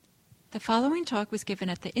The following talk was given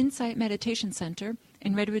at the Insight Meditation Center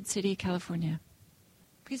in Redwood City, California.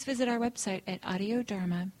 Please visit our website at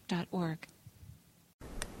audiodharma.org.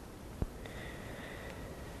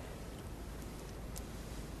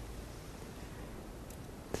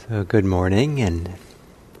 So good morning and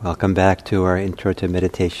welcome back to our Intro to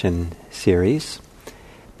Meditation series,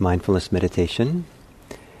 Mindfulness Meditation.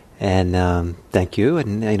 And thank you.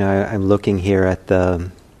 And I'm looking here at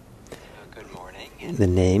the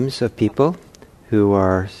names of people who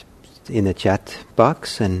are in the chat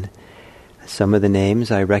box, and some of the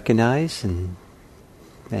names I recognize, and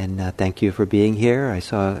thank you for being here. I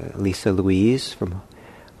saw Lisa Louise from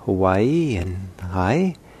Hawaii, and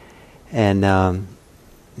hi, and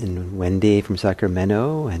Wendy from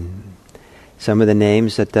Sacramento, and some of the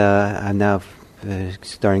names that I'm now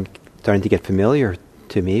starting to get familiar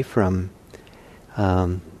to me from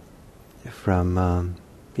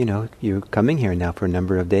you're coming here now for a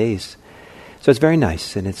number of days. So it's very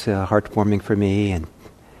nice, and it's heartwarming for me, and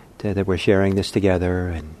that we're sharing this together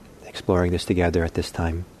and exploring this together at this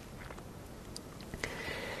time.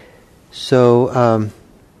 So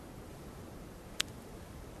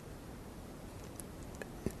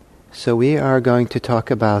we are going to talk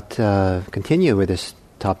about, continue with this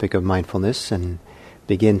topic of mindfulness and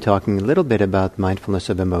begin talking a little bit about mindfulness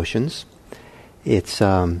of emotions. It's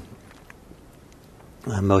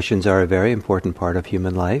emotions are a very important part of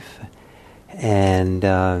human life, and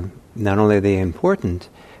not only are they important,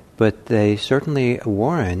 but they certainly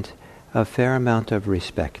warrant a fair amount of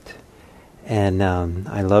respect. And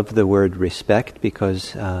I love the word respect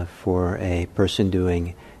because for a person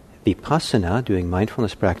doing vipassana, doing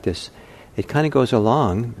mindfulness practice, it kind of goes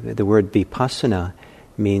along. The word vipassana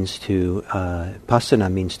means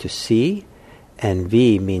passana means to see, and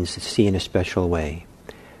vi means to see in a special way.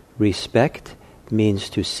 Respect means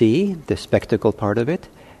to see, the spectacle part of it,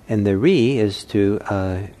 and the re is to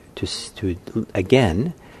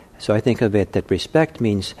again. So I think of it that respect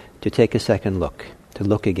means to take a second look, to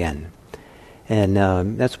look again. And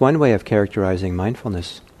that's one way of characterizing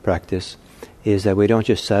mindfulness practice, is that we don't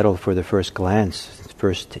just settle for the first glance,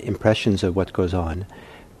 first impressions of what goes on,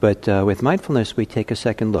 but with mindfulness we take a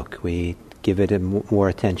second look, we give it more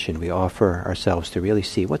attention, we offer ourselves to really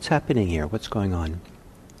see what's happening here, what's going on.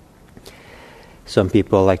 Some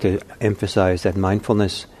people like to emphasize that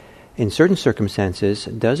mindfulness, in certain circumstances,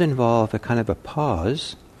 does involve a kind of a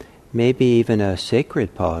pause, maybe even a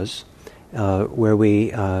sacred pause, where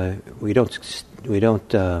we don't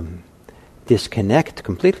disconnect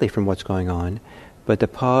completely from what's going on, but the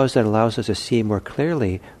pause that allows us to see more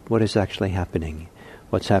clearly what is actually happening,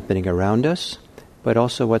 what's happening around us, but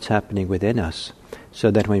also what's happening within us,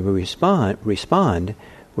 so that when we respond,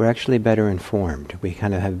 we're actually better informed. We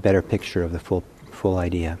kind of have a better picture of the full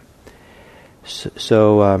idea.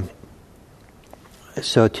 So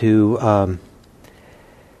to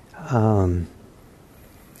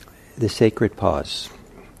the sacred pause.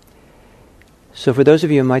 So for those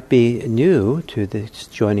of you who might be new to this,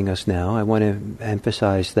 joining us now, I want to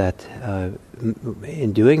emphasize that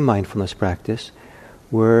in doing mindfulness practice,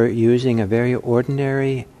 we're using a very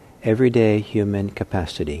ordinary, everyday human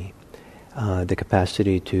capacity. The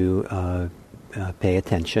capacity to pay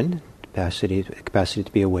attention, capacity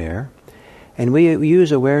to be aware. And we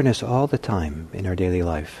use awareness all the time in our daily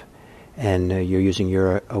life. And you're using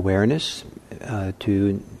your awareness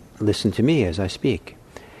to listen to me as I speak.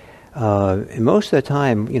 And most of the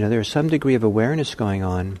time, there's some degree of awareness going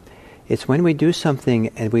on. It's when we do something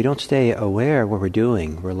and we don't stay aware what we're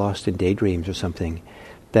doing, we're lost in daydreams or something,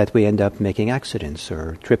 that we end up making accidents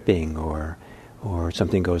or tripping or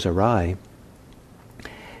something goes awry.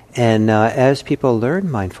 And as people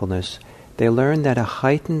learn mindfulness, they learn that a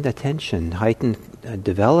heightened attention, heightened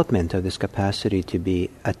development of this capacity to be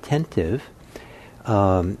attentive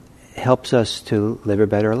helps us to live a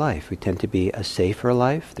better life. We tend to be a safer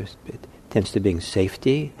life. It tends to bring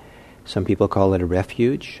safety. Some people call it a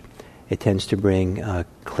refuge. It tends to bring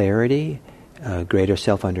clarity, greater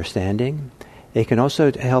self-understanding. It can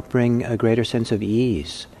also help bring a greater sense of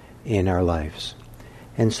ease in our lives.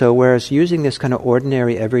 And so whereas using this kind of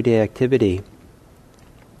ordinary everyday activity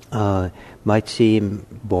might seem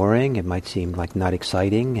boring, it might seem like not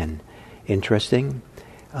exciting and interesting,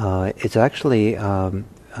 it's actually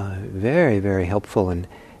very, very helpful. And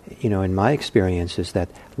in my experience is that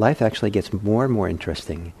life actually gets more and more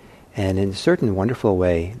interesting, and in a certain wonderful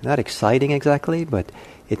way, not exciting exactly, but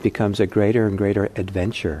it becomes a greater and greater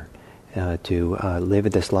adventure to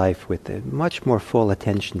live this life with a much more full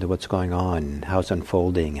attention to what's going on and how it's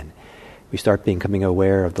unfolding, and we start becoming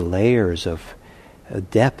aware of the layers of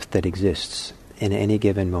depth that exists in any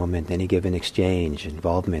given moment, any given exchange,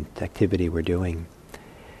 involvement, activity we're doing.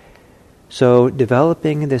 So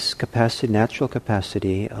developing this capacity, natural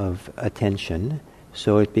capacity of attention,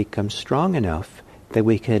 so it becomes strong enough that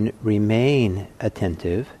we can remain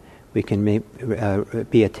attentive, we can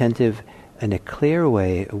be attentive in a clear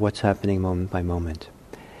way of what's happening moment by moment.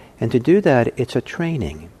 And to do that, it's a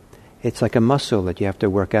training. It's like a muscle that you have to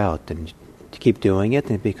work out, and to keep doing it,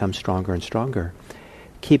 and it becomes stronger and stronger.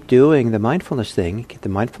 Keep doing the mindfulness thing, the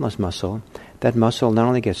mindfulness muscle. That muscle not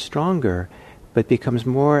only gets stronger, but becomes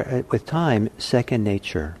more, with time, second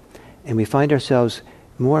nature. And we find ourselves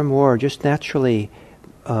more and more just naturally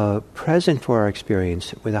present for our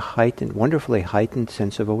experience with a wonderfully heightened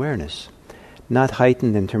sense of awareness. Not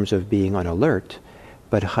heightened in terms of being on alert,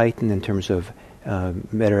 but heightened in terms of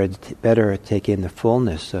better take in the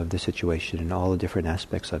fullness of the situation and all the different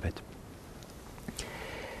aspects of it.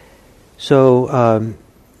 So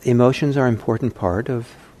emotions are an important part of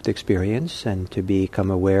the experience, and to become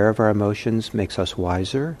aware of our emotions makes us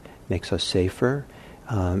wiser, makes us safer,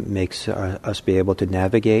 makes us be able to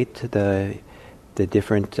navigate the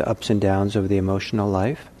different ups and downs of the emotional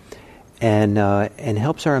life, and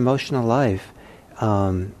helps our emotional life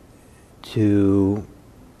to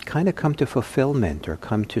kind of come to fulfillment, or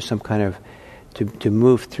come to some kind of to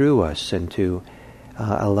move through us, and to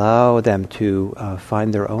allow them to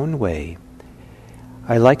find their own way.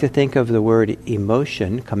 I like to think of the word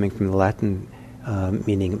emotion coming from the Latin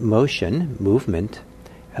meaning motion, movement,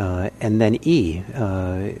 and then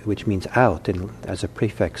which means out, and as a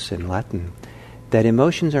prefix in Latin. That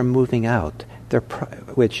emotions are moving out,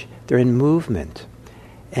 they're in movement.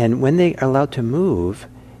 And when they are allowed to move,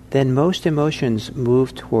 then most emotions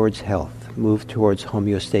move towards health, move towards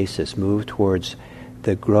homeostasis, move towards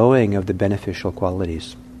the growing of the beneficial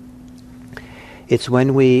qualities. It's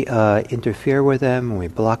when we interfere with them, when we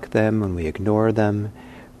block them, when we ignore them,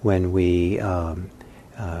 when we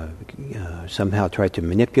somehow try to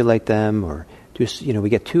manipulate them, or we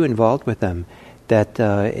get too involved with them,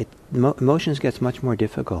 that emotions gets much more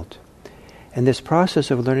difficult. And this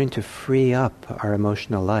process of learning to free up our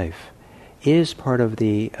emotional life is part of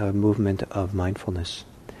the movement of mindfulness.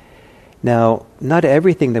 Now, not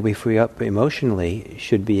everything that we free up emotionally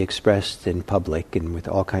should be expressed in public and with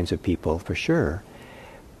all kinds of people, for sure.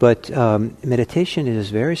 But meditation is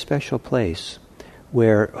a very special place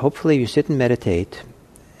where hopefully you sit and meditate,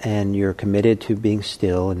 and you're committed to being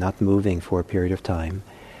still and not moving for a period of time,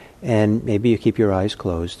 and maybe you keep your eyes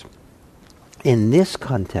closed. In this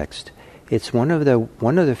context, it's one of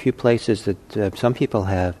the few places that some people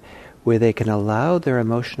have where they can allow their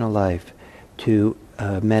emotional life to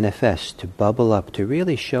manifest, to bubble up, to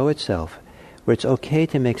really show itself, where it's okay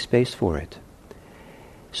to make space for it.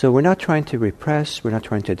 So we're not trying to repress, we're not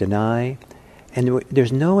trying to deny, and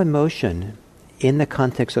there's no emotion in the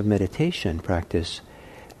context of meditation practice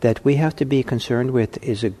that we have to be concerned with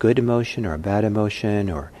is a good emotion or a bad emotion,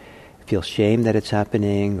 or feel shame that it's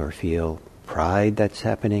happening, or feel pride that's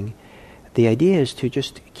happening. The idea is to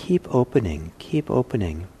just keep opening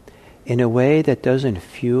in a way that doesn't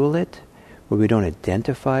fuel it, where we don't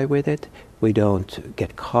identify with it, we don't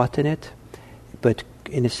get caught in it, but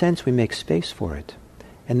in a sense we make space for it.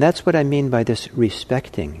 And that's what I mean by this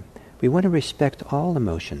respecting. We want to respect all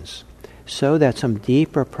emotions so that some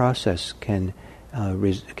deeper process can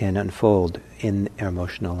unfold in our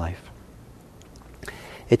emotional life.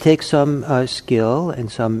 It takes some skill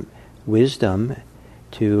and some wisdom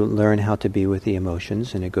to learn how to be with the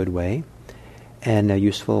emotions in a good way and a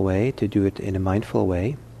useful way, to do it in a mindful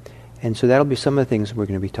way. And so that'll be some of the things we're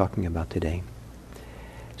going to be talking about today.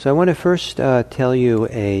 So I want to first tell you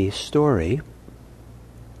a story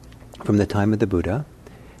from the time of the Buddha,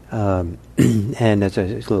 and as a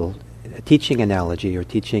little teaching analogy or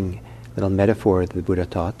teaching little metaphor that the Buddha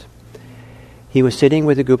taught. He was sitting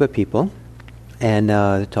with a group of people and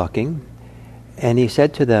talking, and he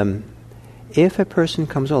said to them, if a person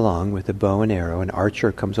comes along with a bow and arrow, an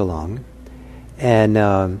archer comes along,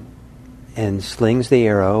 and slings the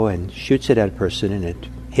arrow and shoots it at a person and it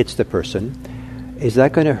hits the person, is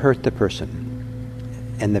that going to hurt the person?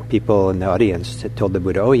 And the people in the audience had told the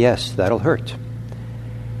Buddha, oh yes, that'll hurt.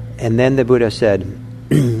 And then the Buddha said,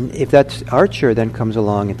 if that archer then comes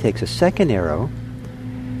along and takes a second arrow,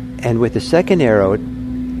 and with the second arrow,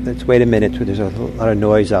 let's wait a minute, there's a lot of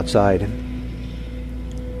noise outside.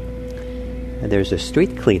 And there's the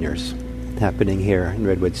street cleaners happening here in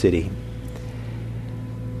Redwood City.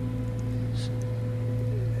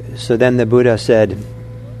 So then the Buddha said,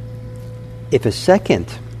 if the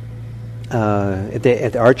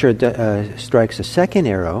archer strikes a second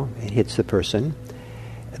arrow and hits the person,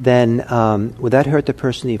 then would that hurt the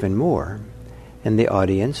person even more? And the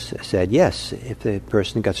audience said, yes, if the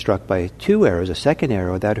person got struck by 2 arrows, a second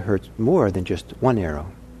arrow, that hurts more than just 1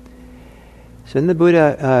 arrow. So then the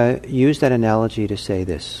Buddha used that analogy to say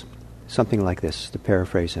this, something like this, to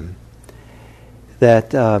paraphrase him, that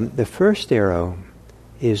the first arrow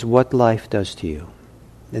is what life does to you.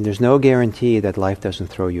 And there's no guarantee that life doesn't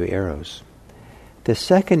throw you arrows. The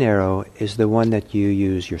second arrow is the one that you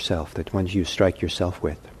use yourself, the ones you strike yourself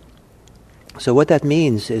with. So what that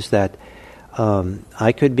means is that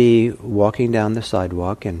I could be walking down the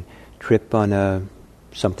sidewalk and trip on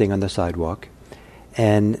something on the sidewalk,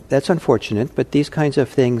 and that's unfortunate. But these kinds of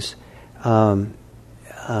things will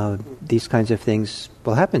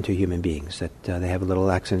happen to human beings. That they have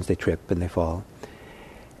little accidents, they trip and they fall,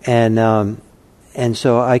 and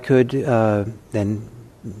so I could then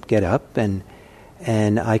get up and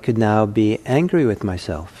I could now be angry with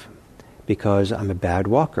myself because I'm a bad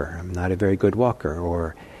walker. I'm not a very good walker,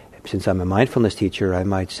 or since I'm a mindfulness teacher, I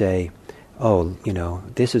might say, oh,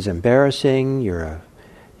 this is embarrassing, you're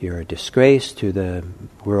a disgrace to the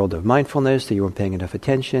world of mindfulness, that you weren't paying enough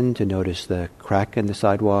attention to notice the crack in the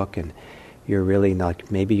sidewalk, and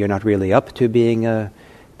maybe you're not really up to being a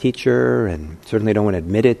teacher, and certainly don't want to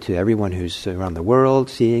admit it to everyone who's around the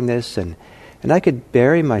world seeing this, and I could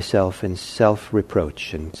bury myself in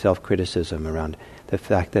self-reproach and self-criticism around the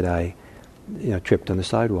fact that I tripped on the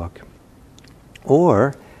sidewalk.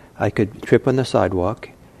 Or I could trip on the sidewalk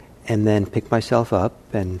and then pick myself up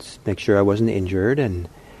and make sure I wasn't injured and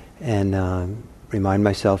remind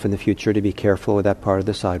myself in the future to be careful with that part of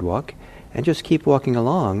the sidewalk and just keep walking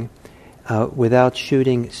along without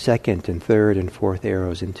shooting second and third and fourth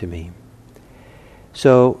arrows into me.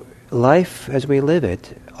 So life as we live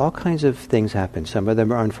it, all kinds of things happen. Some of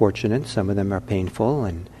them are unfortunate, some of them are painful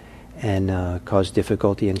and cause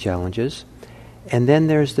difficulty and challenges. And then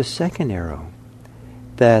there's the second arrow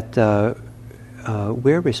that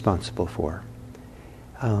we're responsible for.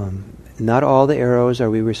 Not all the arrows are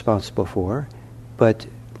we responsible for, but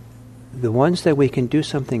the ones that we can do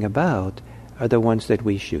something about are the ones that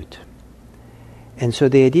we shoot. And so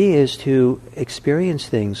the idea is to experience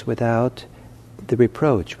things without the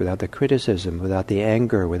reproach, without the criticism, without the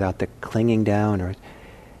anger, without the clinging down, or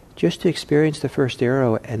just to experience the first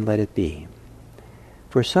arrow and let it be.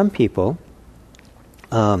 For some people,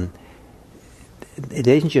 it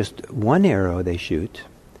isn't just one arrow they shoot.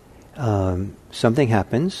 Something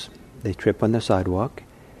happens. They trip on the sidewalk.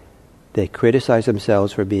 They criticize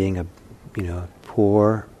themselves for being a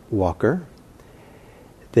poor walker.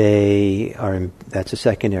 That's a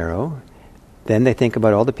second arrow. Then they think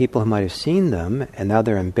about all the people who might have seen them, and now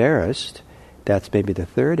they're embarrassed. That's maybe the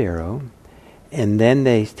third arrow. And then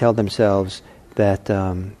they tell themselves that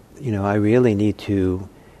I really need to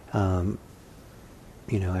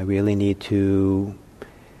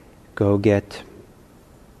go get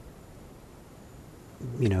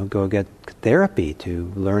therapy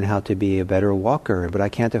to learn how to be a better walker. But I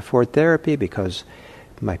can't afford therapy because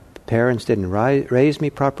my parents didn't raise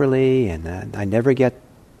me properly, and I never get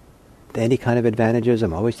any kind of advantages.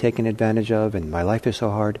 I'm always taken advantage of, and my life is so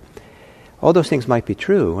hard. All those things might be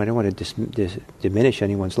true. I don't want to diminish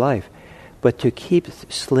anyone's life. But to keep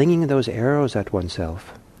slinging those arrows at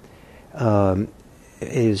oneself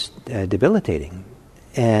is debilitating.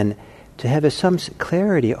 And to have some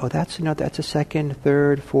clarity, that's a second,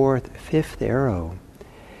 third, fourth, fifth arrow,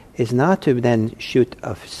 is not to then shoot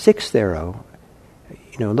a sixth arrow.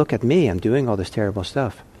 Look at me, I'm doing all this terrible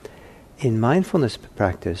stuff. In mindfulness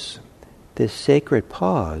practice, this sacred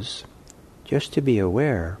pause, just to be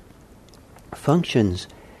aware, functions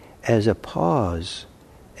as a pause,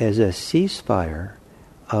 as a ceasefire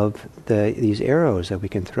of these arrows that we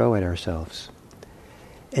can throw at ourselves.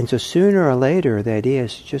 And so sooner or later, the idea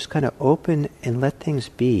is just kind of open and let things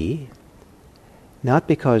be, not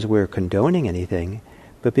because we're condoning anything,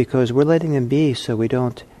 but because we're letting them be so we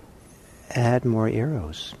don't add more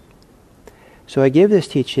arrows. So I give this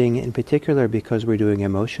teaching in particular because we're doing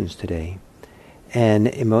emotions today. And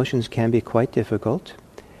emotions can be quite difficult.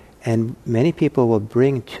 And many people will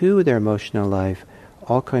bring to their emotional life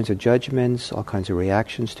all kinds of judgments, all kinds of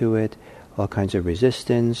reactions to it, all kinds of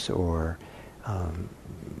resistance or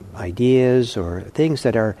ideas or things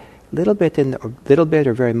that are little bit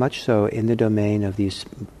or very much so in the domain of these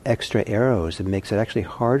extra arrows. It makes it actually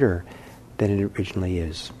harder than it originally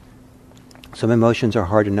is. Some emotions are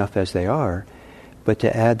hard enough as they are, but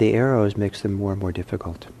to add the arrows makes them more and more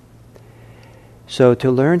difficult. So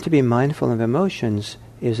to learn to be mindful of emotions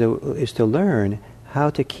is to learn how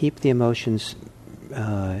to keep the emotions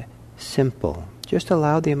simple. Just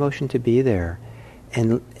allow the emotion to be there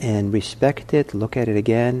and respect it, look at it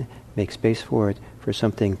again, make space for it, for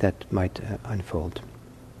something that might unfold.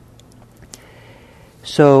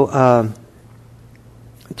 So,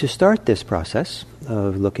 to start this process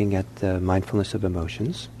of looking at the mindfulness of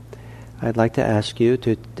emotions, I'd like to ask you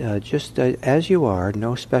to just, as you are,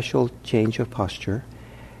 no special change of posture,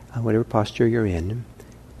 whatever posture you're in,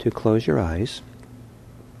 to close your eyes.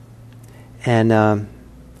 And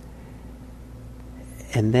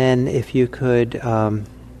then if you could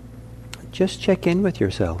just check in with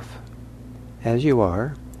yourself as you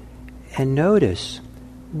are and notice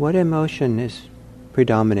what emotion is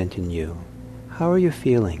predominant in you. How are you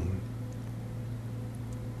feeling?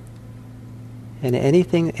 And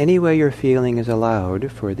any way you're feeling is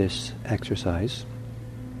allowed for this exercise.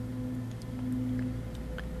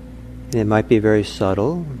 And it might be very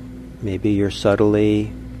subtle. Maybe you're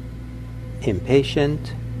subtly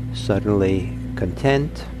impatient, subtly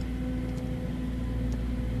content.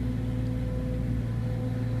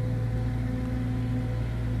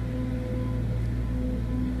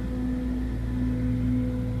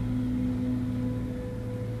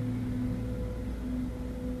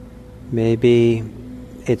 Maybe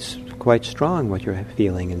it's quite strong what you're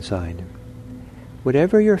feeling inside.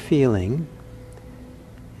 Whatever you're feeling,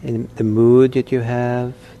 in the mood that you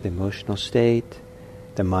have, the emotional state,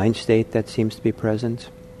 the mind state that seems to be present,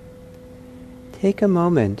 take a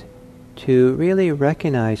moment to really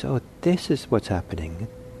recognize, oh, this is what's happening.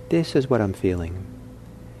 This is what I'm feeling.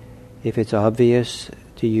 If it's obvious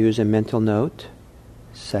to use a mental note,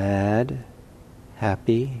 sad,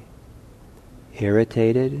 happy,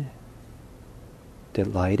 irritated,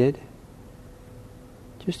 delighted,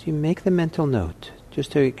 just you make the mental note,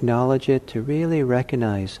 just to acknowledge it, to really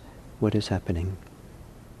recognize what is happening.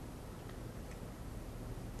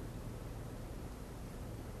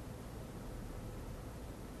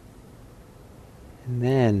 And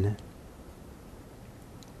then,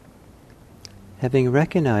 having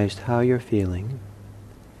recognized how you're feeling,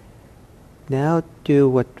 now do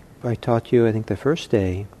what I taught you, I think, the first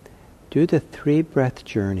day. Do the 3-breath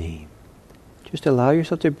journey. Just allow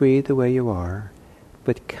yourself to breathe the way you are,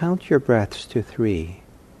 but count your breaths to 3.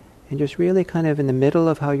 And just really kind of in the middle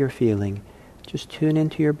of how you're feeling, just tune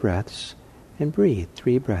into your breaths and breathe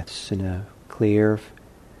 3 breaths in a clear,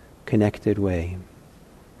 connected way.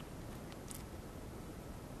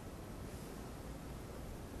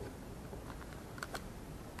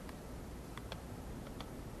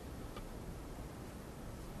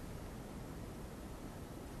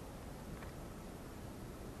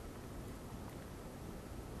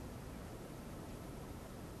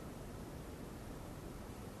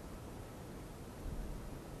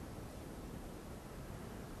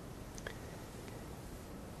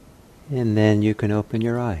 And then you can open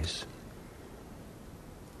your eyes.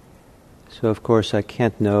 So of course I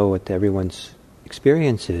can't know what everyone's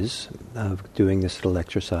experience is of doing this little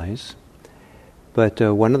exercise, but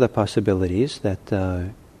one of the possibilities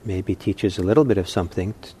that maybe teaches a little bit of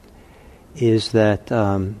something is that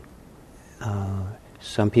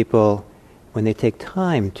some people, when they take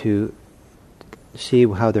time to see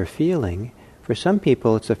how they're feeling, for some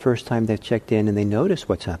people it's the first time they've checked in and they notice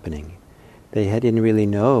what's happening. They didn't really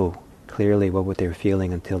know clearly what they were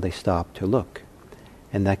feeling until they stopped to look.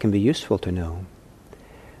 And that can be useful to know.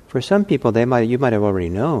 For some people, you might have already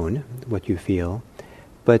known what you feel,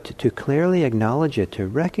 but to clearly acknowledge it, to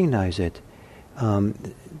recognize it,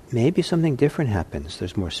 maybe something different happens.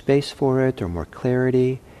 There's more space for it or more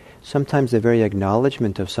clarity. Sometimes the very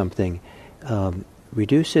acknowledgement of something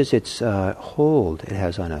reduces its hold it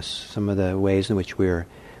has on us. Some of the ways in which we're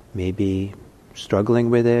maybe struggling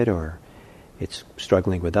with it, or it's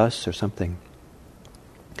struggling with us or something.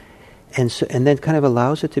 And then kind of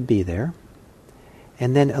allows it to be there.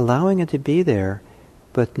 And then allowing it to be there,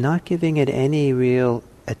 but not giving it any real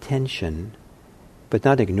attention, but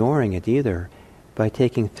not ignoring it either, by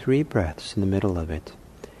taking 3 breaths in the middle of it.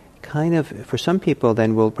 Kind of, for some people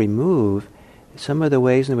then will remove some of the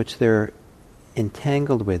ways in which they're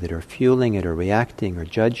entangled with it, or fueling it, or reacting, or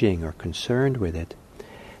judging, or concerned with it,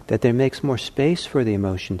 that there makes more space for the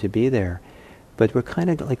emotion to be there. But we're kind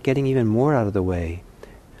of like getting even more out of the way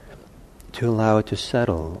to allow it to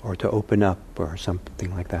settle or to open up or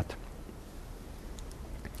something like that.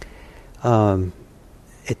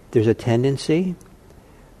 There's a tendency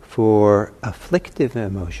for afflictive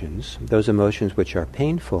emotions, those emotions which are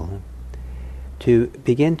painful, to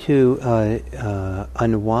begin to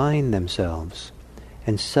unwind themselves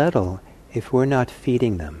and settle if we're not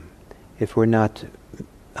feeding them, if we're not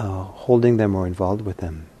holding them or involved with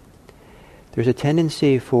them. There's a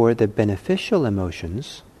tendency for the beneficial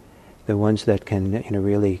emotions, the ones that can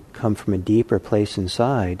really come from a deeper place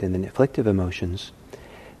inside, and the afflictive emotions,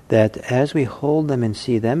 that as we hold them and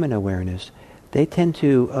see them in awareness, they tend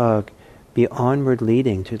to be onward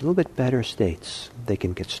leading to a little bit better states. They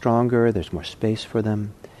can get stronger, there's more space for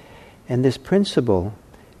them. And this principle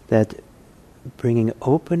that bringing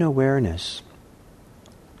open awareness,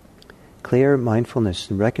 clear mindfulness,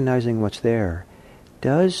 and recognizing what's there,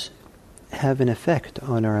 does have an effect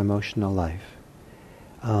on our emotional life.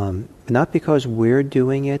 Not because we're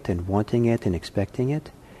doing it and wanting it and expecting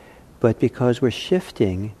it, but because we're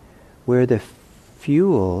shifting where the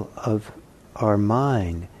fuel of our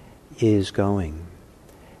mind is going.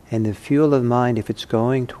 And the fuel of mind, if it's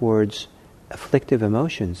going towards afflictive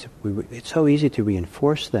emotions, it's so easy to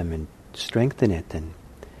reinforce them and strengthen it, and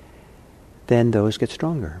then those get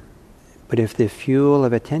stronger. But if the fuel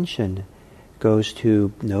of attention goes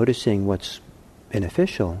to noticing what's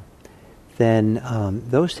beneficial, then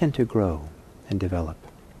those tend to grow and develop.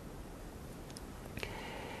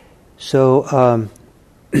 So,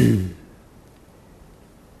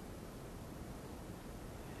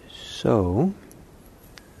 so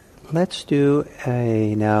let's do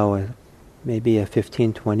maybe a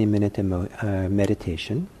 15-20 minute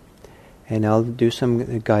meditation. And I'll do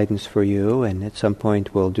some guidance for you, and at some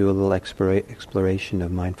point we'll do a little exploration of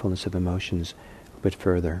mindfulness of emotions a bit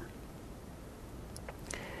further.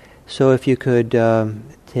 So if you could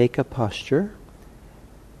take a posture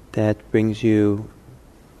that makes you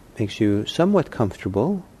somewhat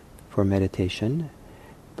comfortable for meditation,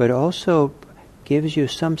 but also gives you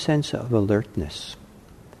some sense of alertness.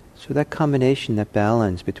 So that combination, that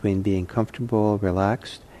balance between being comfortable,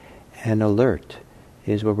 relaxed, and alert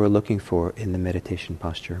is what we're looking for in the meditation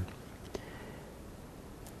posture.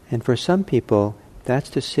 And for some people, that's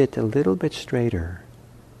to sit a little bit straighter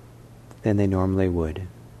than they normally would.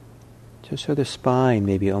 Just so the spine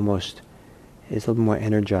maybe almost is a little more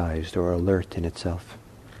energized or alert in itself.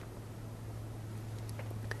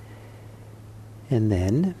 And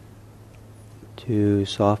then to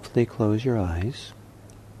softly close your eyes.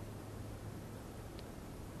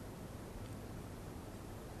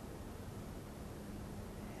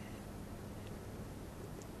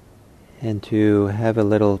 And to have a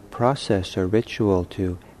little process or ritual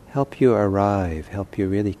to help you arrive, help you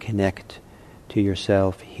really connect to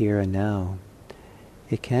yourself here and now.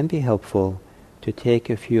 It can be helpful to take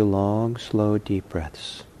a few long, slow, deep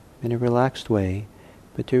breaths in a relaxed way,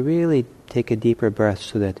 but to really take a deeper breath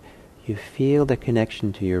so that you feel the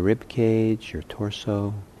connection to your rib cage, your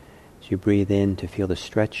torso. As you breathe in, to feel the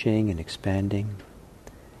stretching and expanding.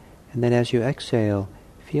 And then as you exhale,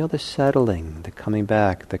 feel the settling, the coming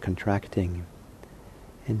back, the contracting.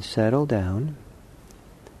 And settle down.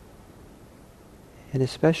 And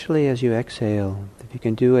especially as you exhale, if you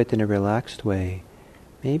can do it in a relaxed way,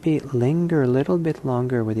 maybe linger a little bit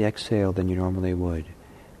longer with the exhale than you normally would.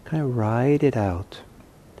 Kind of ride it out.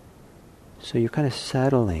 So you're kind of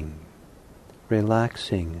settling,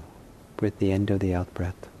 relaxing with the end of the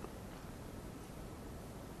out-breath.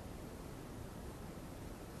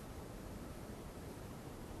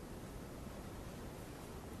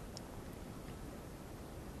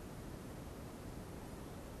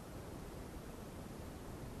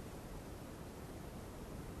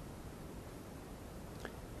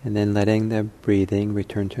 And then letting the breathing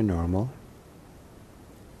return to normal.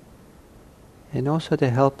 And also to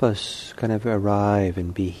help us kind of arrive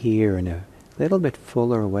and be here in a little bit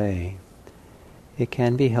fuller way, it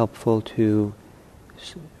can be helpful to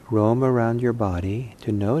roam around your body,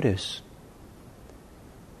 to notice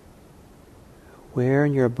where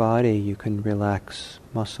in your body you can relax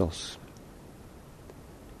muscles.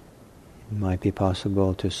 It might be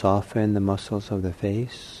possible to soften the muscles of the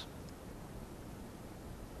face,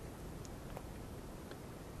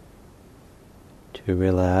 to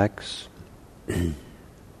relax the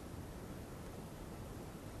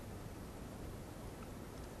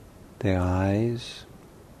eyes.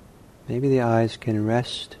 Maybe the eyes can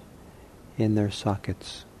rest in their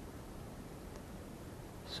sockets.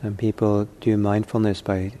 Some people do mindfulness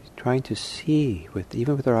by trying to see,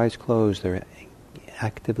 even with their eyes closed, they're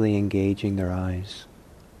actively engaging their eyes.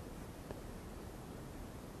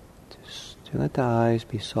 Just to let the eyes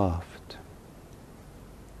be soft,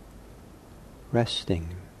 resting.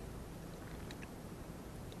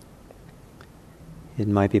 It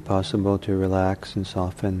might be possible to relax and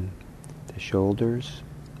soften the shoulders.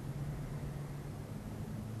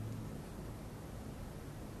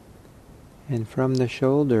 And from the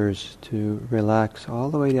shoulders to relax all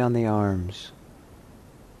the way down the arms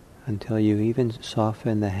until you even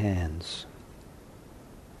soften the hands.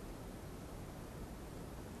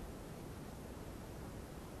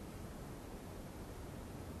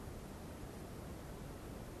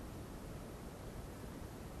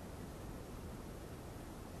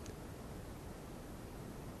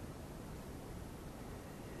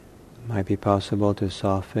 might be possible to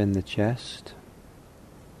soften the chest.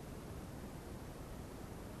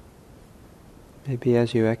 Maybe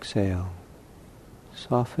as you exhale,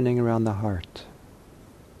 softening around the heart.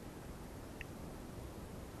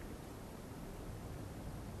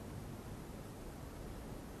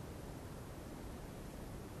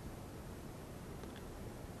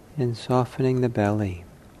 And softening the belly.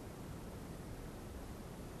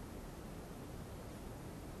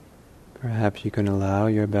 Perhaps you can allow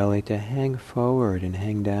your belly to hang forward and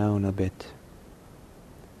hang down a bit,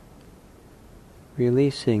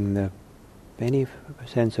 releasing any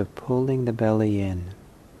sense of pulling the belly in.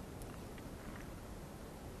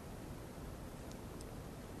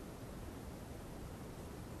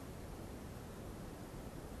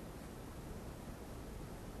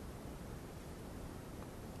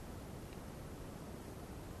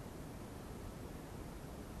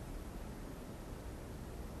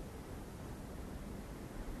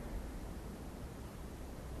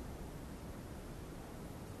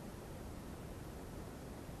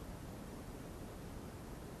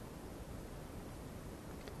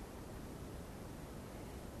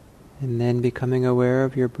 And then becoming aware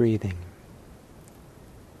of your breathing.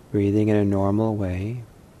 Breathing in a normal way.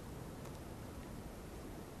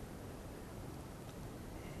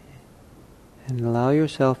 And allow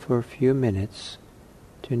yourself for a few minutes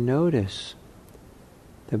to notice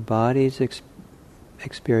the body's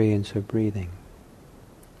experience of breathing.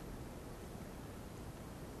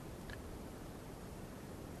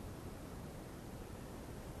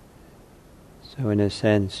 So in a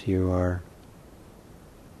sense you are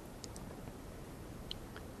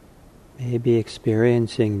maybe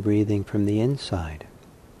experiencing breathing from the inside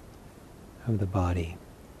of the body.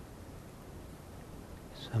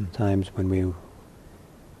 Sometimes when we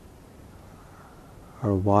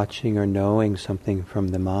are watching or knowing something from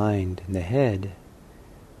the mind and the head,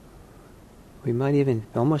 we might even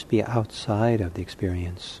almost be outside of the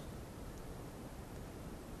experience.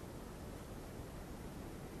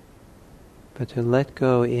 But to let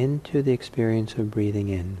go into the experience of breathing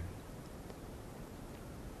in.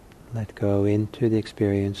 Let go into the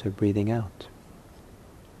experience of breathing out.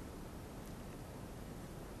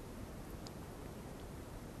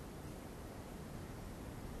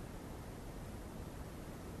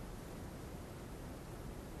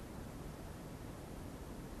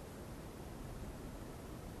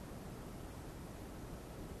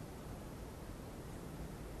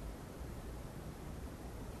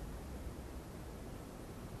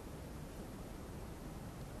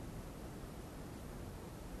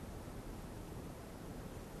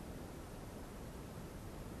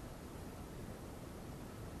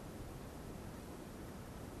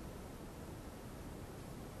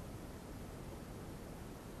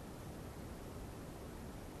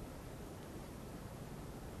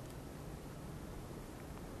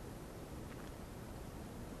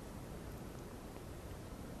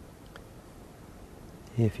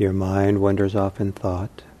 If your mind wanders off in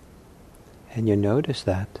thought, and you notice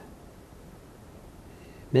that,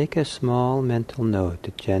 make a small mental note,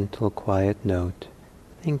 a gentle, quiet note,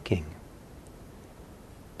 thinking.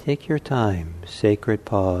 Take your time, sacred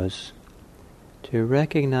pause, to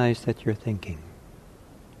recognize that you're thinking.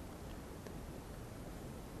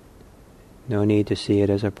 No need to see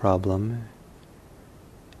it as a problem.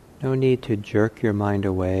 No need to jerk your mind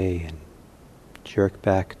away and jerk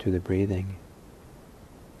back to the breathing.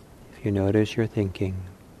 If you notice you're thinking,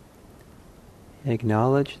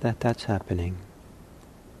 acknowledge that that's happening.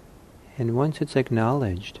 And once it's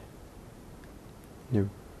acknowledged, in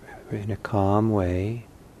a calm way,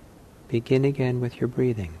 begin again with your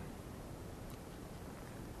breathing.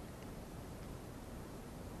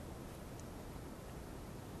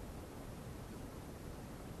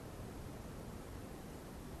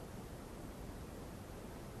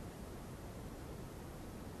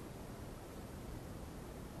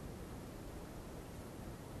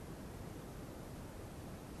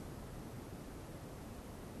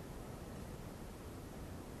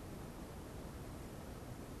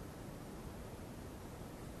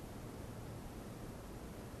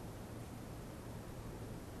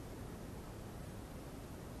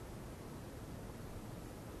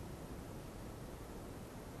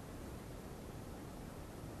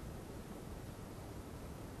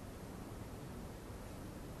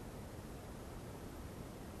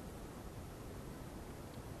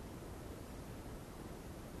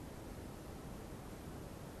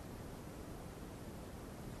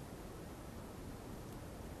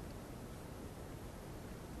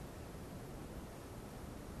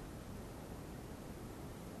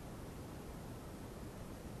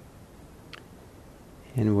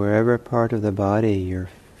 And wherever part of the body you're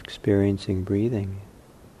experiencing breathing,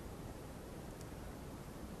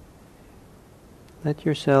 let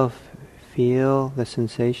yourself feel the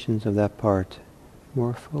sensations of that part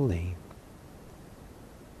more fully.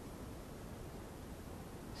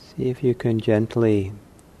 See if you can gently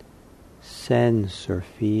sense or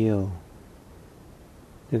feel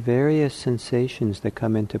the various sensations that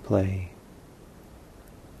come into play.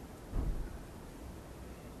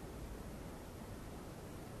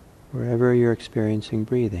 Wherever you're experiencing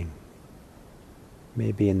breathing,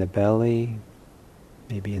 maybe in the belly,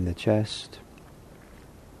 maybe in the chest,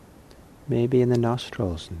 maybe in the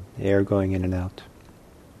nostrils, and air going in and out.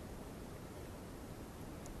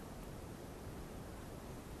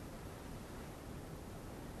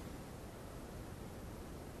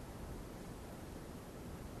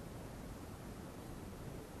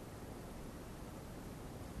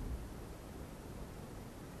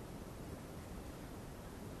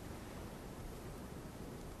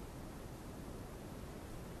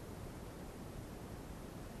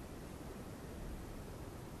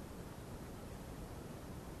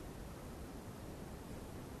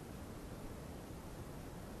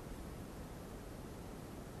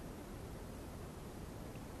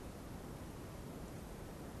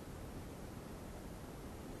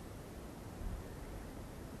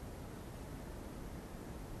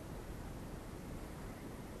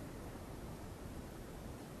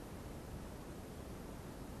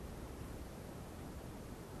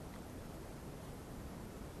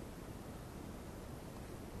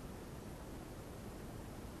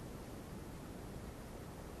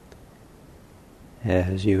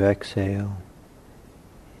 As you exhale,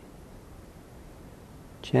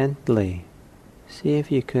 gently see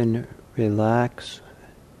if you can relax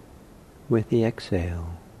with the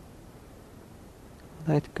exhale.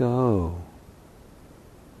 Let go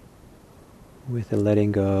with the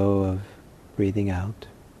letting go of breathing out.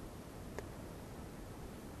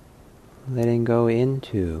 Letting go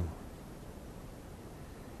into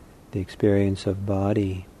the experience of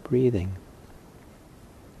body breathing.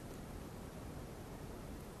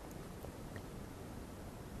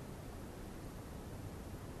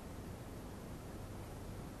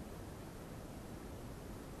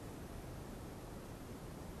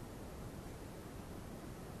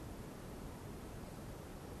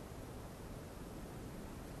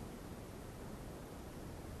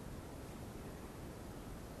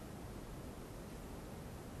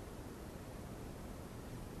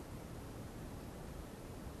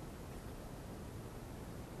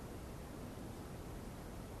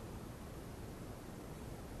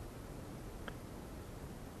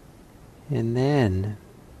 And then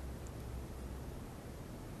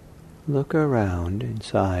look around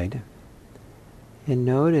inside and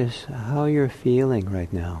notice how you're feeling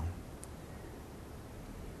right now.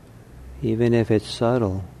 Even if it's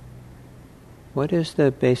subtle, what is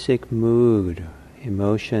the basic mood,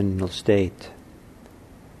 emotional state,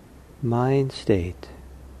 mind state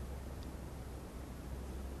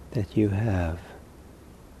that you have?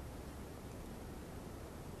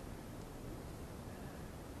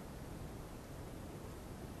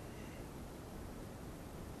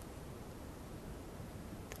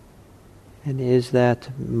 And is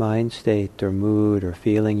that mind state or mood or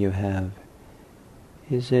feeling you have,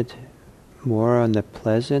 is it more on the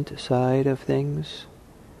pleasant side of things,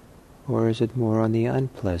 or is it more on the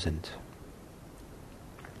unpleasant?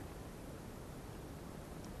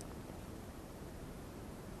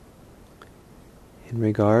 And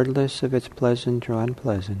regardless if it's pleasant or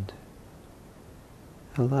unpleasant,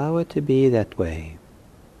 allow it to be that way.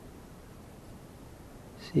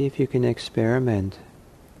 See if you can experiment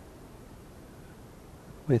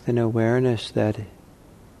with an awareness that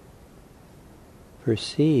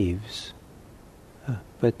perceives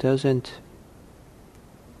but doesn't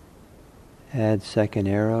add second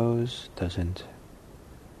arrows, doesn't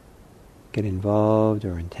get involved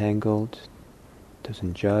or entangled,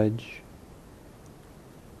 doesn't judge.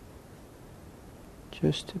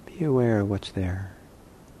 Just to be aware of what's there.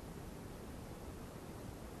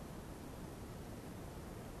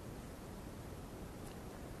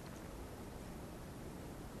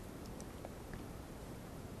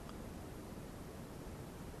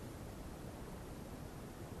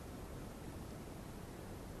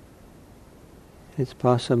 It's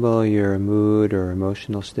possible your mood or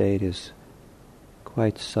emotional state is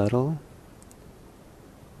quite subtle,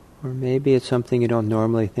 or maybe it's something you don't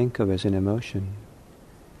normally think of as an emotion.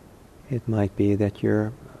 It might be that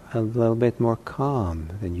you're a little bit more calm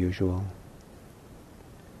than usual,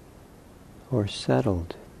 or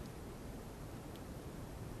settled.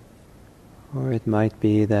 Or it might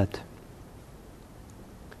be that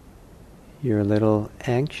you're a little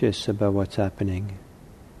anxious about what's happening.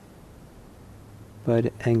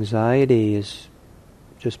 But anxiety is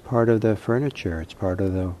just part of the furniture, it's part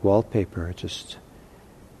of the wallpaper. It just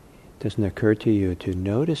doesn't occur to you to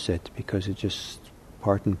notice it because it's just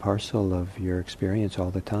part and parcel of your experience all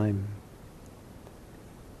the time.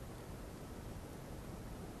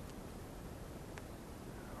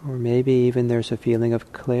 Or maybe even there's a feeling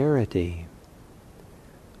of clarity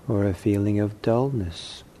or a feeling of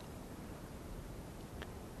dullness.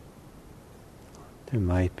 There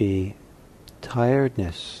might be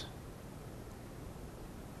tiredness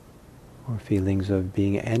or feelings of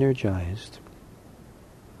being energized.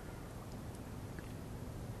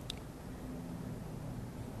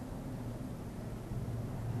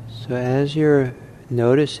 So as you're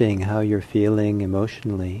noticing how you're feeling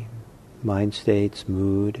emotionally, mind states,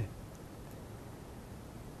 mood,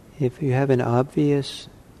 if you have an obvious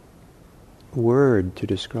word to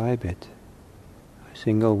describe it, a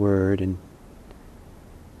single word, and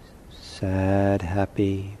sad,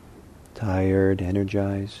 happy, tired,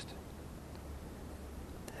 energized,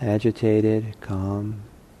 agitated, calm,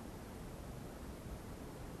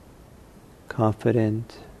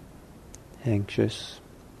 confident, anxious.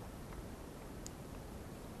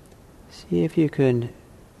 See if you can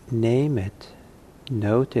name it,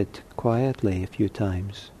 note it quietly a few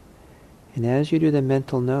times. And as you do the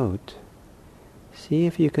mental note, see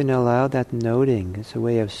if you can allow that noting as a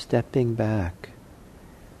way of stepping back,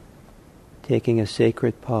 taking a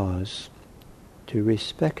sacred pause to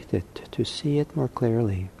respect it, to see it more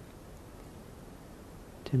clearly,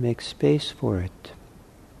 to make space for it,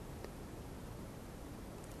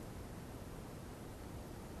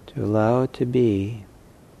 to allow it to be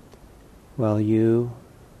while you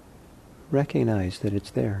recognize that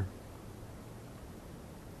it's there.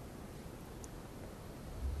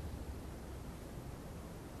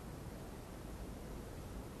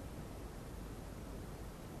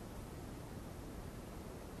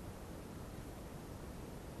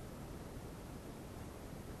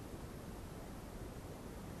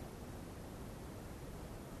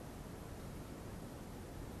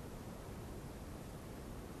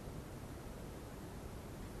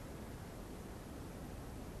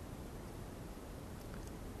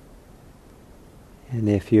 And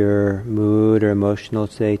if your mood or emotional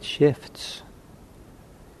state shifts,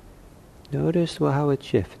 notice how it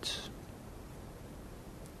shifts.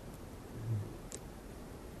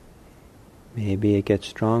 Maybe it gets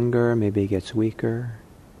stronger, maybe it gets weaker,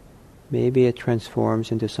 maybe it transforms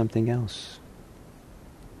into something else.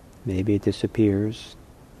 Maybe it disappears.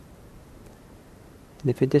 And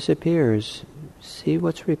if it disappears, see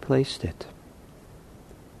what's replaced it.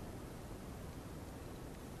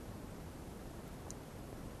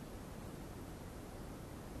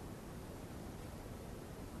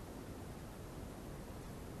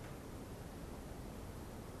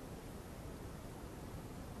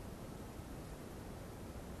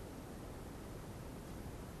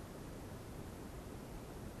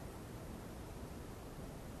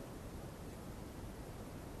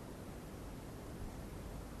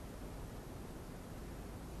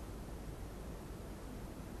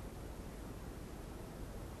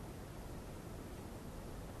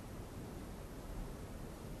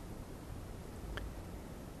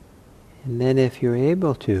 And then if you're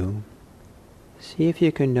able to, see if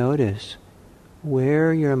you can notice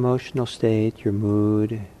where your emotional state, your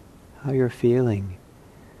mood, how you're feeling,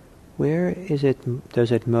 where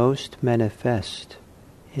does it most manifest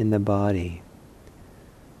in the body?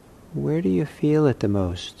 Where do you feel it the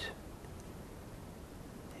most?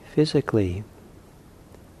 Physically,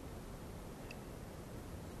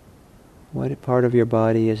 what part of your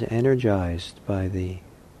body is energized by the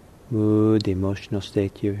mood, the emotional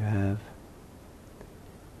state you have?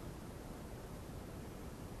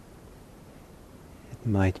 It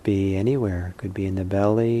might be anywhere. It could be in the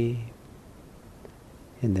belly,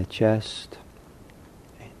 in the chest,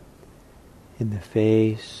 in the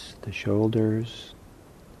face, the shoulders.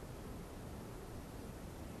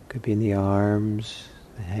 It could be in the arms,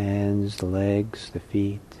 the hands, the legs, the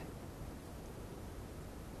feet.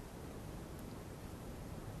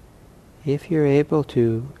 If you're able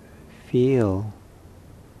to feel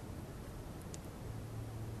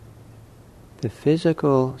the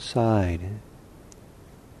physical side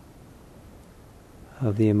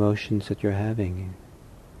of the emotions that you're having,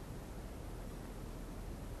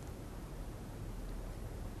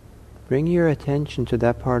 bring your attention to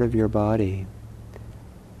that part of your body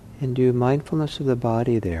and do mindfulness of the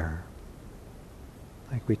body there,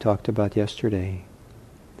 like we talked about yesterday.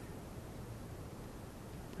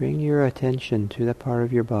 Bring your attention to that part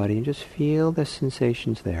of your body and just feel the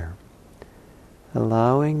sensations there.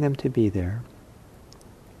 allowing them to be there,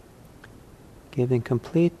 giving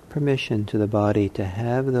complete permission to the body to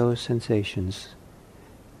have those sensations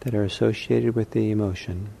that are associated with the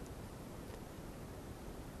emotion.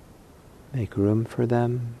 Make room for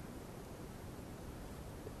them.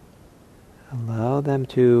 Allow them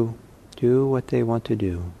to do what they want to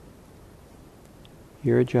do.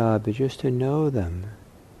 Your job is just to know them,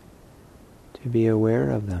 to be aware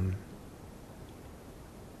of them.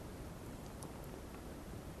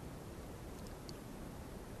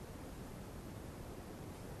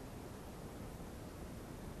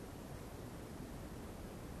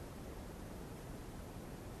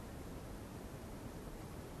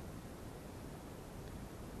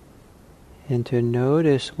 And to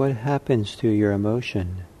notice what happens to your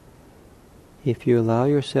emotion if you allow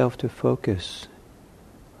yourself to focus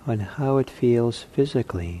on how it feels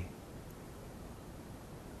physically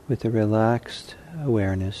with a relaxed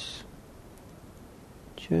awareness,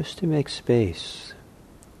 just to make space.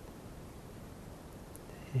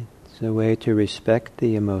 It's a way to respect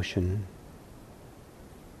the emotion.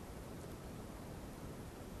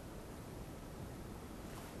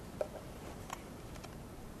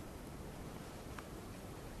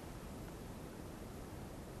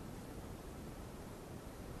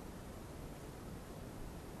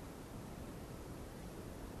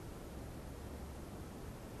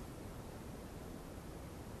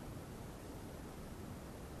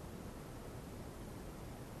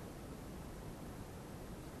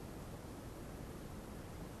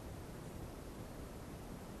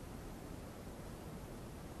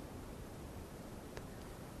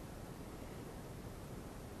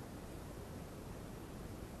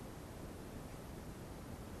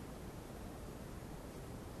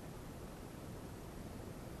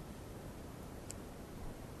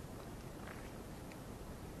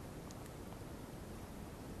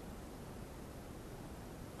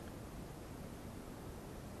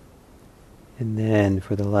 And then,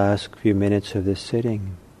 for the last few minutes of this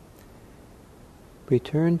sitting,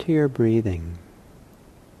 return to your breathing.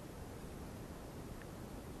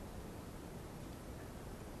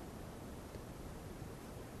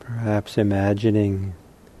 Perhaps imagining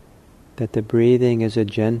that the breathing is a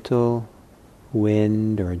gentle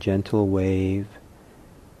wind or a gentle wave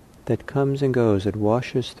that comes and goes, that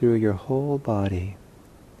washes through your whole body,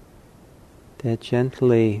 that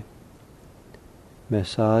gently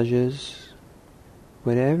massages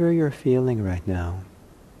whatever you're feeling right now.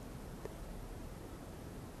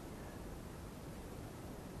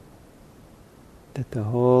 That the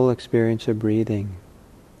whole experience of breathing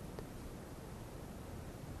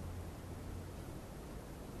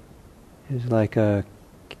is like a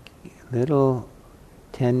little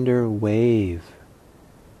tender wave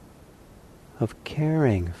of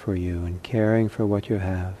caring for you and caring for what you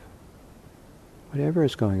have, whatever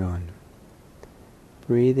is going on.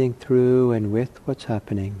 Breathing through and with what's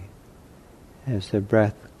happening as the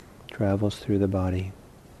breath travels through the body.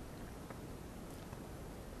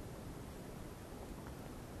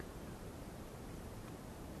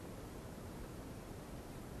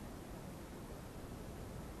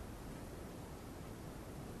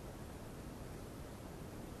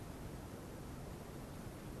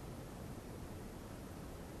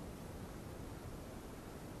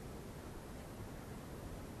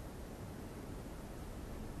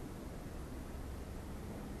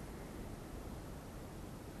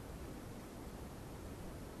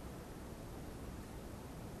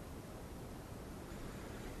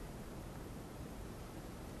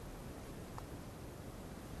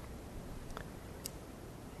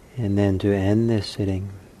 And then to end this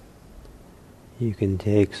sitting, you can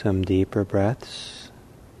take some deeper breaths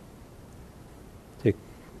to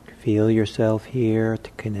feel yourself here,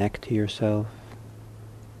 to connect to yourself.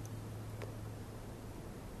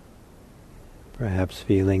 Perhaps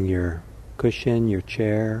feeling your cushion, your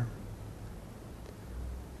chair.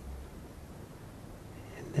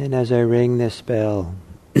 And then as I ring this bell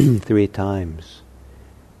 3 times,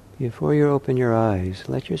 before you open your eyes,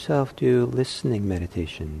 let yourself do listening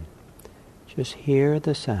meditation. Just hear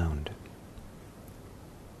the sound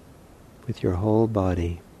with your whole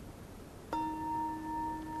body.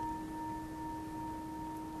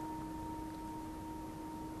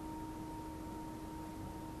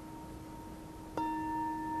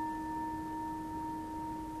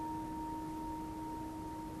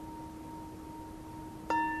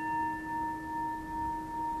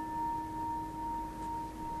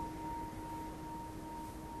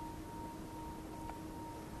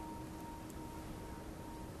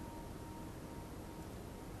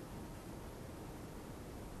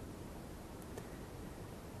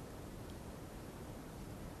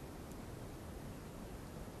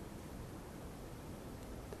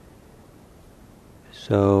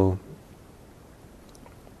 So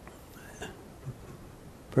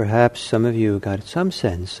perhaps some of you got some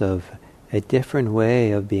sense of a different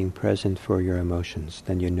way of being present for your emotions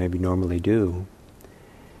than you maybe normally do.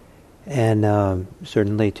 And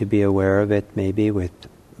certainly to be aware of it maybe with,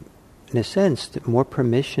 in a sense, more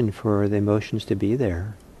permission for the emotions to be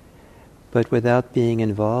there, but without being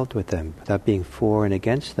involved with them, without being for and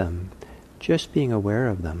against them, just being aware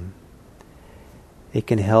of them. It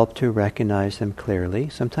can help to recognize them clearly.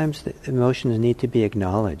 Sometimes the emotions need to be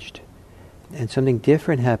acknowledged. And something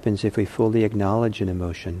different happens if we fully acknowledge an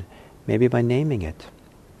emotion, maybe by naming it.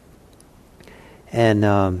 And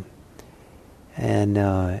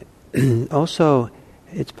also,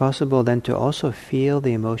 it's possible then to also feel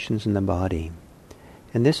the emotions in the body.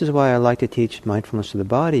 And this is why I like to teach mindfulness of the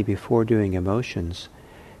body before doing emotions,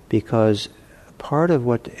 because part of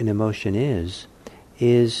what an emotion is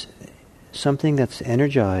something that's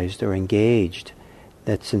energized or engaged,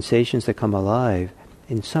 that sensations that come alive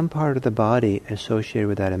in some part of the body associated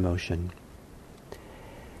with that emotion.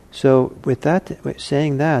 So with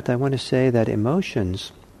saying that, I want to say that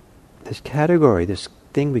emotions, this category, this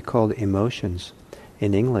thing we call emotions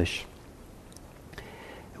in English,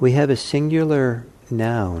 we have a singular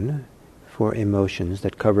noun for emotions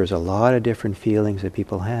that covers a lot of different feelings that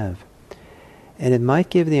people have. And it might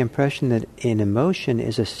give the impression that an emotion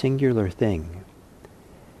is a singular thing.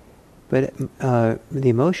 But the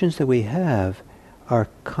emotions that we have are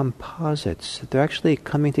composites. They're actually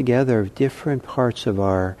coming together of different parts of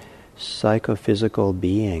our psychophysical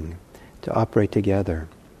being to operate together.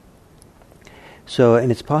 So,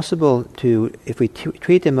 and it's possible to, if we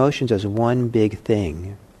treat emotions as one big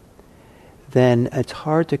thing, then it's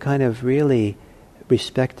hard to kind of really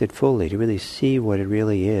respect it fully, to really see what it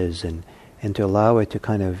really is, and to allow it to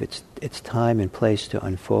kind of, its time and place to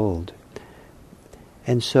unfold.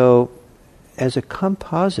 And so, as a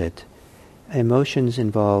composite, emotions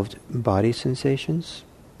involved body sensations.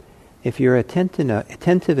 If you're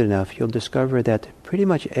attentive enough, you'll discover that pretty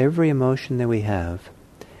much every emotion that we have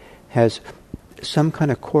has some kind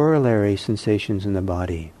of corollary sensations in the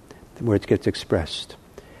body where it gets expressed.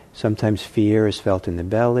 Sometimes fear is felt in the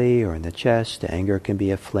belly or in the chest. Anger can be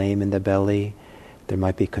a flame in the belly. There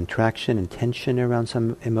might be contraction and tension around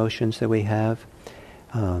some emotions that we have.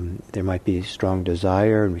 There might be strong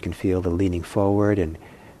desire, and we can feel the leaning forward and,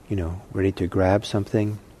 ready to grab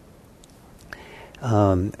something.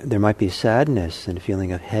 There might be sadness and a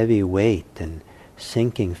feeling of heavy weight and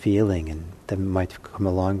sinking feeling, and that might come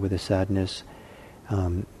along with the sadness.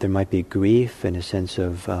 There might be grief and a sense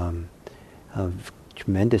of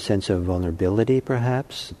tremendous sense of vulnerability,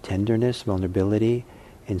 perhaps tenderness, vulnerability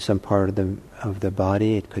in some part of the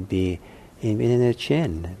body. It could be in the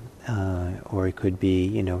chin, or it could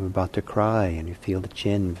be about to cry and you feel the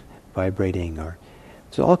chin vibrating. Or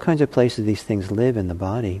so all kinds of places these things live in the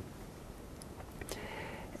body.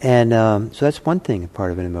 And so that's one thing,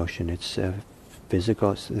 part of an emotion. It's the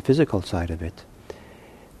physical side of it.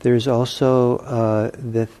 There's also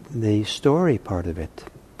the story part of it.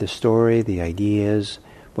 The story, the ideas,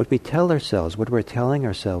 what we tell ourselves, what we're telling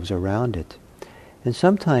ourselves around it. And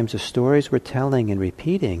sometimes the stories we're telling and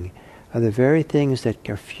repeating are the very things that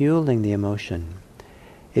are fueling the emotion.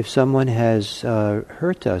 If someone has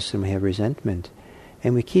hurt us and we have resentment,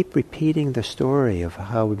 and we keep repeating the story of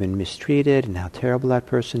how we've been mistreated and how terrible that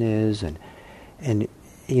person is, and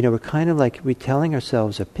we're kind of like retelling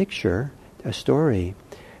ourselves a picture, a story,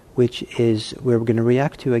 which is where we're going to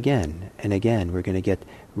react to again and again. We're going to get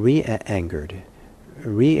re-angered,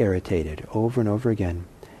 re-irritated over and over again.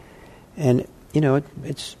 And,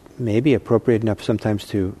 it's maybe appropriate enough sometimes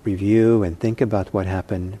to review and think about what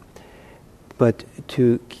happened, but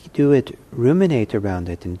to do it, ruminate around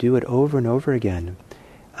it and do it over and over again.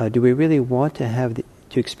 Do we really want to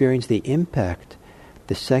to experience the impact,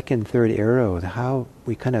 the second, third arrow, how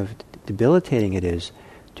we kind of debilitating it is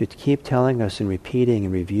to keep telling us and repeating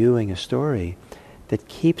and reviewing a story that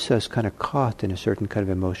keeps us kind of caught in a certain kind of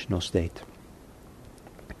emotional state.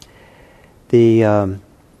 And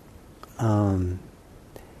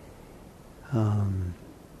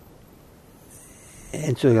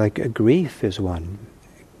so, like grief is one.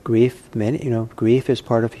 Grief is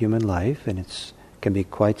part of human life, and can be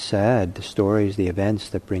quite sad. The stories, the events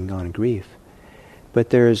that bring on grief.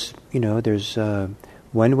 But there's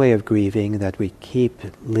one way of grieving, that we keep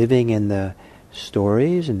living in the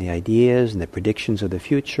stories and the ideas and the predictions of the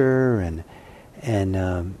future,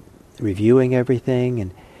 and reviewing everything,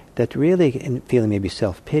 and that really, and feeling maybe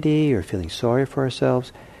self-pity or feeling sorry for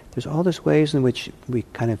ourselves. There's all these ways in which we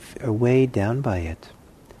kind of are weighed down by it.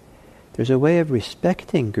 There's a way of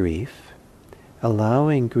respecting grief,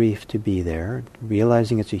 allowing grief to be there,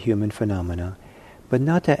 realizing it's a human phenomena, but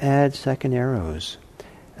not to add second arrows,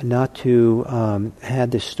 not to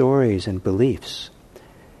add the stories and beliefs.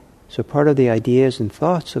 So part of the ideas and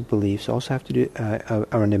thoughts of beliefs also have to do,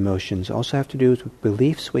 around emotions, also have to do with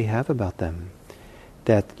beliefs we have about them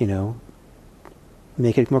that,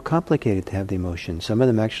 make it more complicated to have the emotion. Some of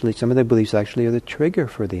the beliefs actually are the trigger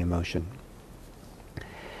for the emotion.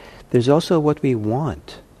 There's also what we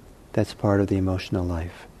want that's part of the emotional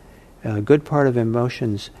life. A good part of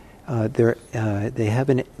emotions, they have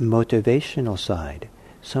a motivational side,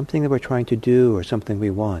 something that we're trying to do or something we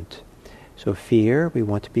want. So fear, we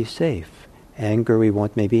want to be safe. Anger, we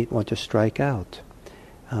want to strike out.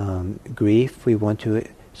 Grief,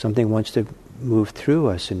 something wants to move through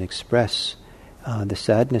us and express the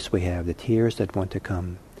sadness we have, the tears that want to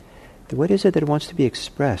come. What is it that wants to be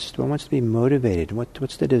expressed? What wants to be motivated?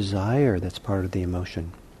 What's the desire that's part of the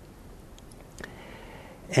emotion?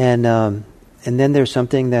 And then there's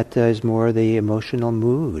something that is more the emotional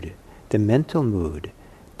mood, the mental mood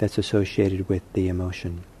that's associated with the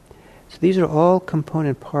emotion. So these are all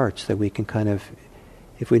component parts that we can kind of,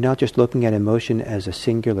 if we're not just looking at emotion as a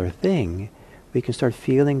singular thing, we can start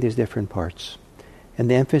feeling these different parts. And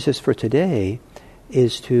the emphasis for today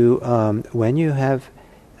is to, when you have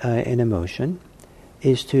an emotion,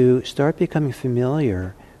 is to start becoming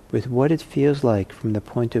familiar with what it feels like from the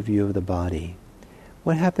point of view of the body.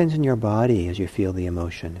 What happens in your body as you feel the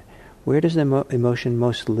emotion? Where does the emotion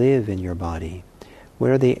most live in your body?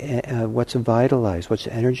 Where are what's vitalized, what's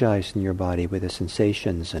energized in your body with the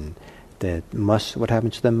sensations and what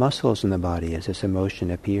happens to the muscles in the body as this emotion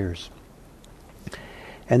appears?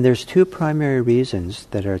 And there's two primary reasons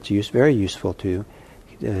that are very useful to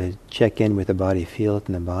check in with the body, feel it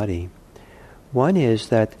in the body. One is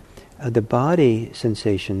that the body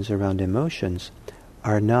sensations around emotions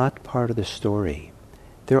are not part of the story.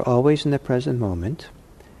 They're always in the present moment.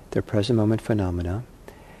 They're present moment phenomena.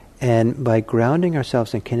 And by grounding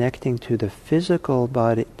ourselves and connecting to the physical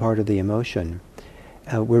body part of the emotion,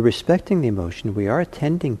 we're respecting the emotion, we are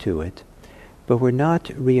attending to it, but we're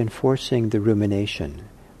not reinforcing the rumination.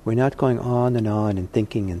 We're not going on and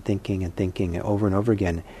thinking and thinking and thinking over and over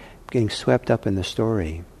again, getting swept up in the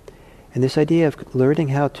story. And this idea of learning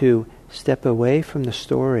how to step away from the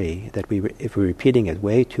story, if we're repeating it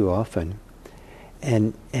way too often,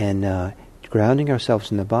 and grounding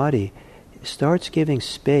ourselves in the body, starts giving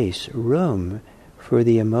space, room for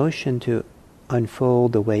the emotion to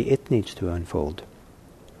unfold the way it needs to unfold.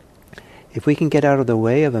 If we can get out of the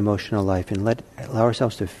way of emotional life and allow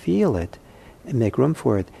ourselves to feel it and make room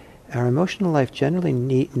for it, our emotional life generally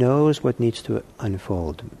knows what needs to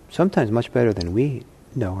unfold, sometimes much better than we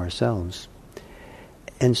know ourselves.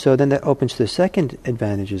 And so then that opens the second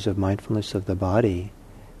advantages of mindfulness of the body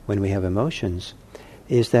when we have emotions,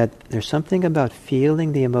 is that there's something about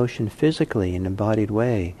feeling the emotion physically in an embodied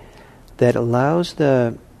way that allows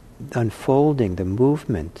the unfolding, the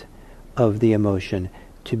movement of the emotion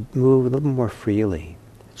to move a little more freely.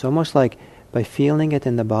 It's almost like by feeling it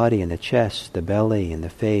in the body, in the chest, the belly, in the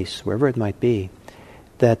face, wherever it might be,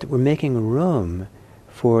 that we're making room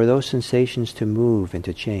for those sensations to move and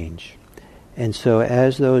to change. And so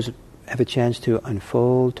as those have a chance to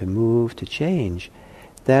unfold, to move, to change,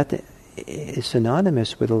 that is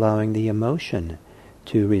synonymous with allowing the emotion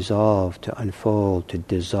to resolve, to unfold, to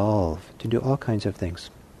dissolve, to do all kinds of things.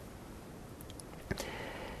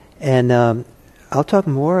 And I'll talk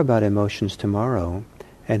more about emotions tomorrow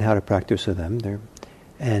and how to practice with them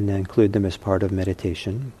and include them as part of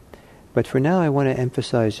meditation. But for now I want to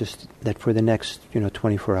emphasize just that for the next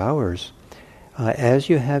 24 hours, as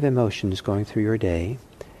you have emotions going through your day,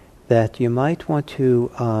 that you might want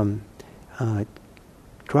to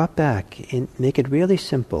drop back, make it really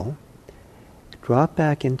simple, drop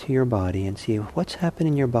back into your body and see what's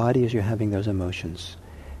happening in your body as you're having those emotions.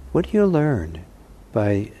 What do you learn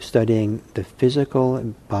by studying the physical,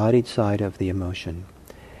 embodied side of the emotion?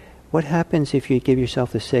 What happens if you give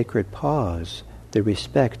yourself the sacred pause, the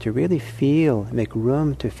respect to really feel, make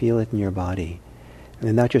room to feel it in your body, and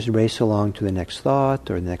then not just race along to the next thought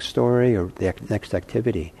or the next story or the next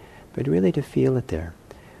activity, but really to feel it there?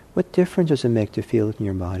 What difference does it make to feel it in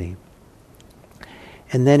your body?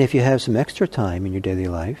 And then if you have some extra time in your daily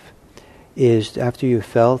life, is after you've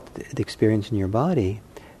felt the experience in your body,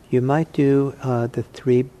 you might do the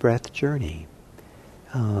 3-breath journey.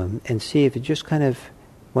 And see if it just kind of,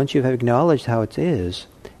 once you have acknowledged how it is,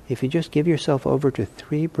 if you just give yourself over to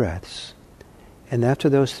 3 breaths, and after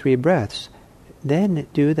those 3 breaths, then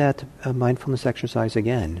do that mindfulness exercise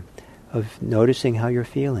again, of noticing how you're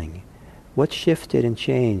feeling, what shifted and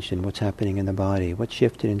changed in what's happening in the body? What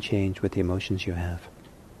shifted and changed with the emotions you have?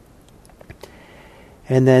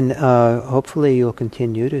 And then hopefully you'll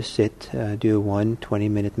continue to sit, do one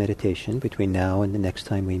 20-minute meditation between now and the next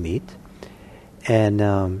time we meet. And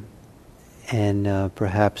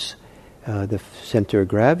perhaps the center of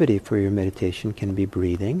gravity for your meditation can be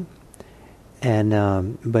breathing.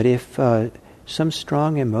 But if some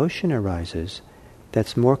strong emotion arises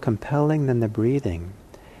that's more compelling than the breathing,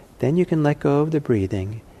 then you can let go of the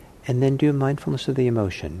breathing and then do mindfulness of the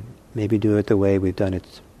emotion. Maybe do it the way we've done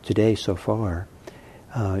it today so far.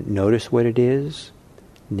 Notice what it is,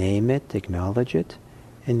 name it, acknowledge it,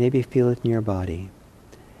 and maybe feel it in your body.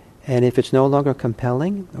 And if it's no longer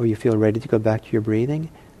compelling, or you feel ready to go back to your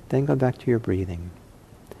breathing, then go back to your breathing.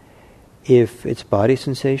 If it's body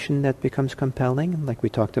sensation that becomes compelling, like we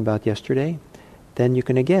talked about yesterday, then you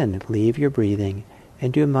can again leave your breathing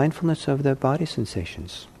and do mindfulness of the body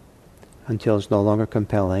sensations until it's no longer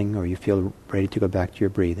compelling or you feel ready to go back to your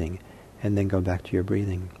breathing, and then go back to your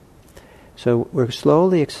breathing. So we're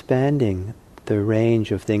slowly expanding the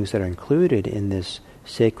range of things that are included in this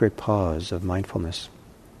sacred pause of mindfulness.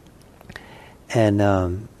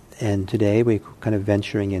 And today we're kind of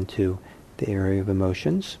venturing into the area of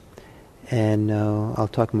emotions. And I'll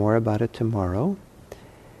talk more about it tomorrow.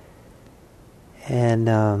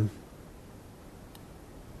 And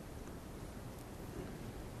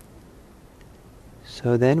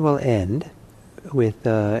so then we'll end with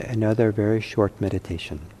another very short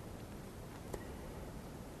meditation.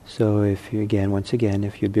 So once again,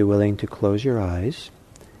 if you'd be willing to close your eyes.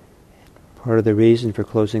 Part of the reason for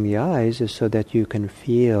closing the eyes is so that you can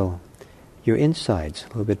feel your insides a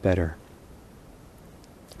little bit better,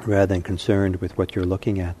 rather than concerned with what you're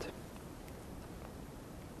looking at.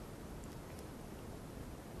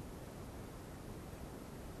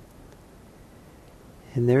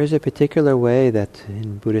 And there is a particular way that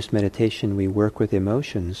in Buddhist meditation we work with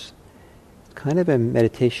emotions, kind of a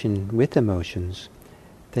meditation with emotions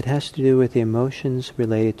that has to do with the emotions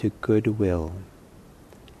related to goodwill,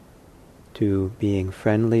 to being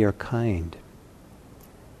friendly or kind.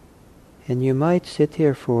 And you might sit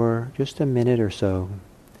here for just a minute or so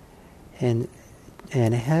and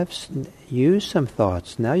use some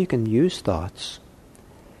thoughts. Now you can use thoughts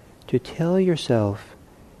to tell yourself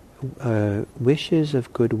wishes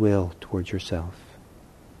of goodwill towards yourself.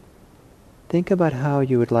 Think about how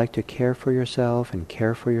you would like to care for yourself,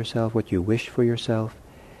 what you wish for yourself,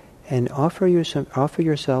 and offer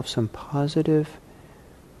yourself some positive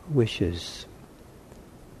wishes.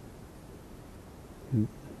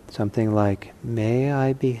 Something like, may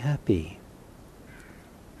I be happy.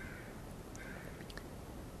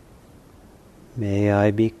 May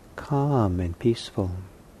I be calm and peaceful.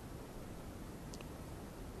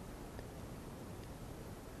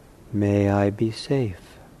 May I be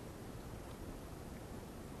safe.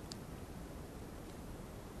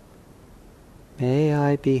 May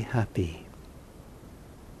I be happy.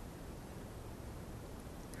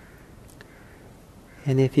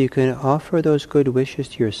 And if you can offer those good wishes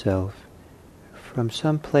to yourself from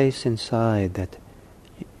some place inside that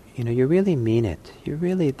you really mean it,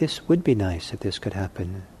 this would be nice if this could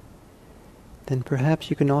happen, then perhaps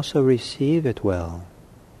you can also receive it well,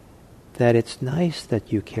 that it's nice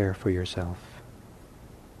that you care for yourself,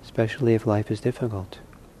 especially if life is difficult.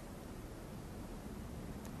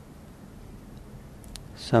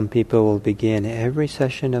 Some people will begin every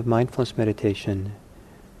session of mindfulness meditation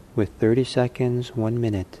with 30 seconds, 1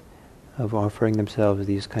 minute of offering themselves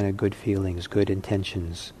these kind of good feelings, good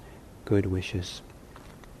intentions, good wishes.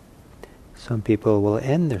 Some people will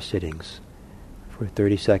end their sittings for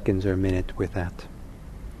 30 seconds or a minute with that.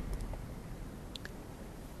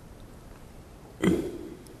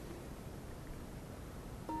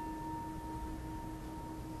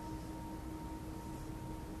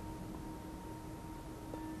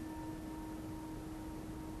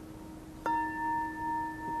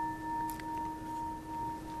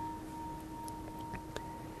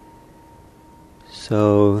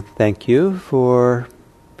 So thank you for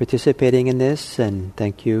participating in this, and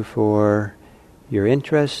thank you for your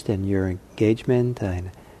interest and your engagement.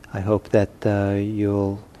 And I hope that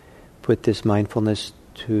you'll put this mindfulness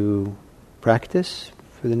to practice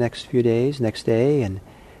for the next few days, next day, and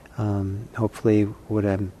hopefully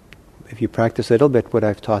if you practice a little bit what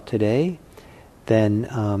I've taught today, then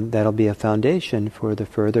that'll be a foundation for the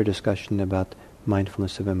further discussion about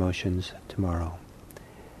mindfulness of emotions tomorrow.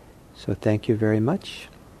 So thank you very much.